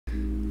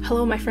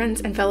Hello my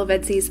friends and fellow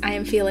VEDSies. I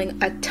am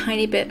feeling a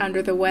tiny bit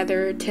under the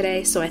weather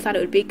today, so I thought it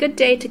would be a good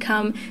day to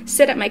come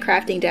sit at my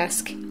crafting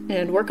desk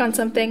and work on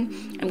something.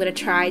 I'm going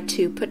to try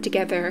to put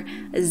together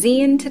a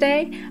zine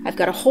today. I've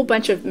got a whole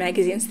bunch of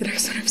magazines that are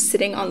sort of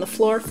sitting on the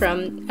floor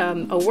from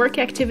a work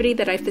activity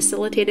that I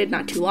facilitated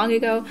not too long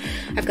ago.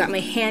 I've got my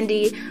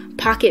handy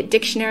pocket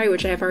dictionary,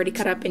 which I've already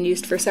cut up and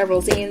used for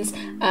several zines,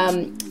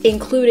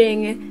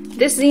 including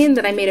this zine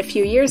that I made a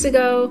few years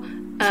ago.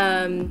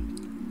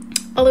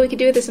 Although we could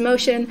do with this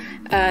emotion,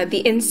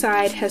 the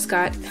inside has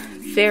got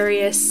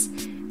various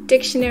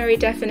dictionary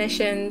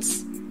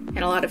definitions and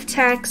a lot of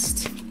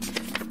text,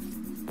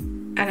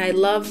 and I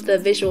love the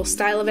visual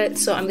style of it,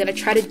 so I'm going to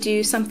try to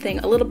do something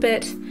a little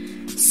bit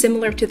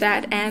similar to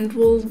that, and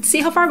we'll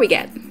see how far we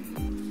get.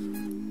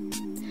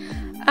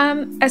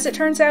 As it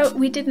turns out,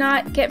 we did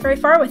not get very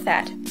far with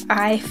that.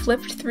 I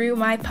flipped through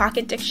my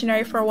pocket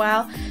dictionary for a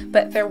while,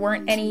 but there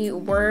weren't any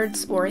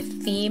words or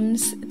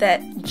themes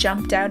that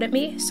jumped out at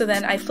me, so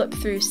then I flipped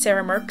through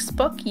Sarah Merck's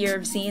book, Year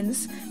of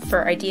Zines,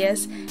 for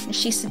ideas, and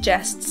she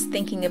suggests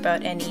thinking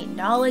about any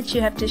knowledge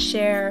you have to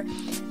share,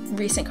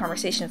 recent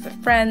conversations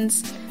with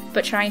friends,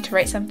 but trying to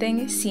write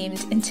something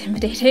seemed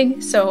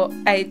intimidating, so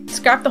I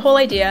scrapped the whole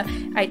idea.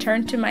 I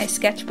turned to my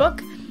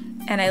sketchbook,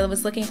 and I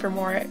was looking for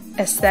more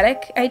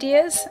aesthetic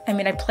ideas. I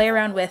mean, I play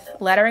around with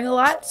lettering a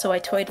lot, so I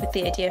toyed with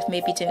the idea of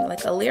maybe doing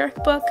like a lyric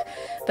book,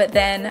 but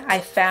then I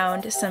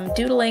found some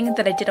doodling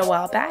that I did a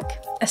while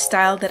back, a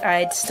style that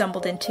I'd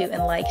stumbled into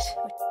and liked.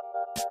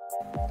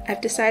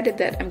 I've decided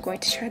that I'm going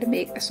to try to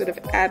make a sort of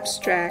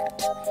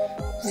abstract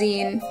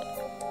zine,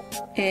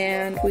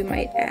 and we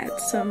might add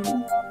some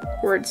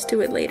words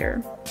to it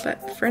later,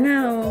 but for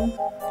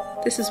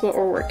now, this is what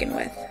we're working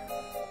with.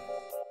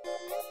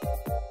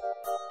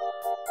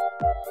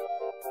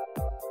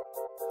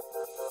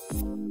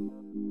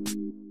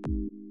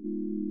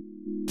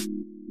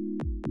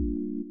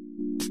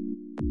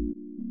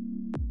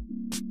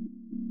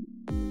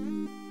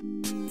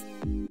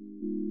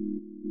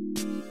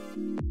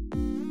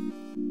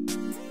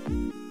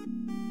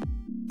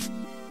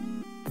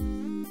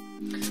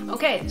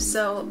 Okay,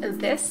 so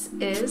this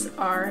is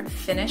our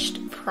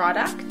finished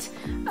product.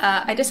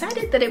 I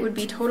decided that it would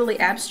be totally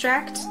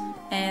abstract,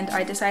 and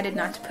I decided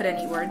not to put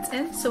any words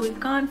in, so we've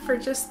gone for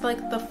just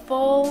like the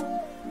full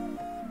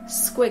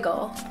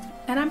squiggle,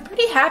 and I'm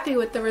pretty happy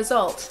with the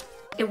result.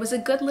 It was a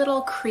good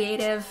little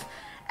creative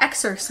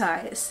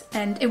exercise,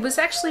 and it was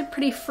actually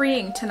pretty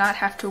freeing to not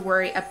have to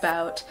worry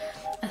about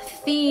a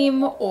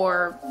theme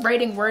or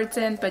writing words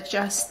in, but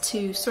just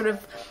to sort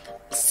of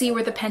see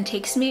where the pen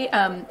takes me,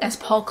 as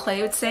Paul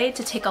Klee would say,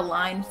 to take a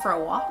line for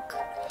a walk.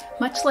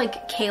 Much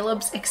like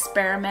Caleb's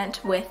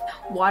experiment with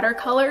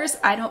watercolors,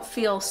 I don't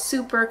feel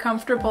super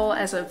comfortable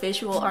as a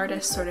visual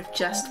artist sort of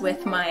just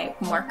with my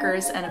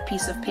markers and a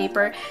piece of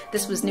paper.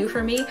 This was new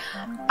for me.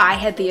 I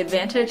had the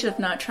advantage of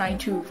not trying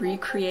to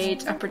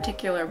recreate a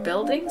particular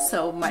building,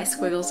 so my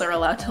squiggles are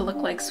allowed to look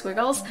like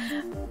squiggles.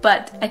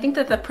 But I think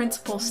that the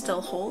principle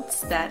still holds,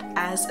 that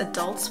as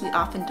adults we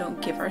often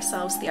don't give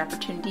ourselves the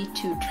opportunity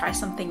to try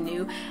something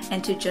new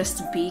and to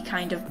just be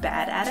kind of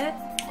bad at it.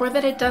 Or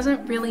that it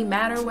doesn't really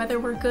matter whether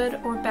we're good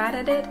or bad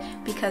at it,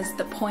 because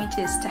the point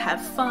is to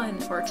have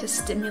fun or to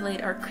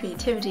stimulate our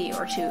creativity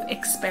or to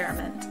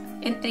experiment.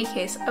 In any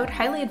case, I would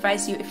highly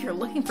advise you, if you're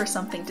looking for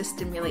something to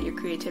stimulate your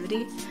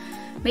creativity,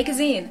 make a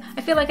zine.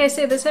 I feel like I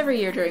say this every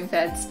year during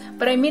VEDS,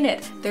 but I mean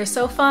it. They're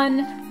so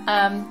fun,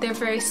 they're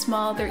very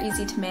small, they're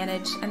easy to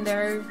manage, and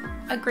they're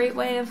a great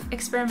way of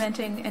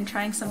experimenting and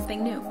trying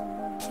something new.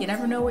 You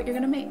never know what you're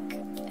gonna make.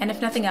 And if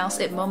nothing else,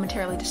 it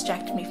momentarily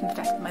distracted me from the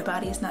fact that my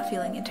body is not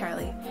feeling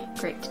entirely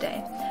great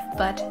today.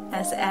 But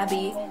as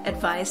Abby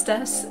advised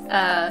us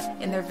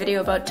in their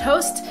video about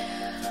toast,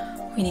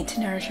 we need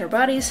to nourish our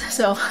bodies,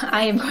 so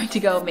I am going to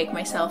go make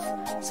myself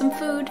some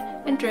food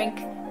and drink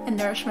and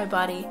nourish my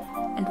body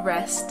and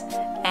rest.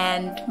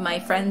 And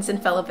my friends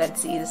and fellow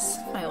VEDSies,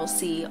 I will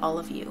see all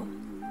of you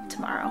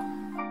tomorrow.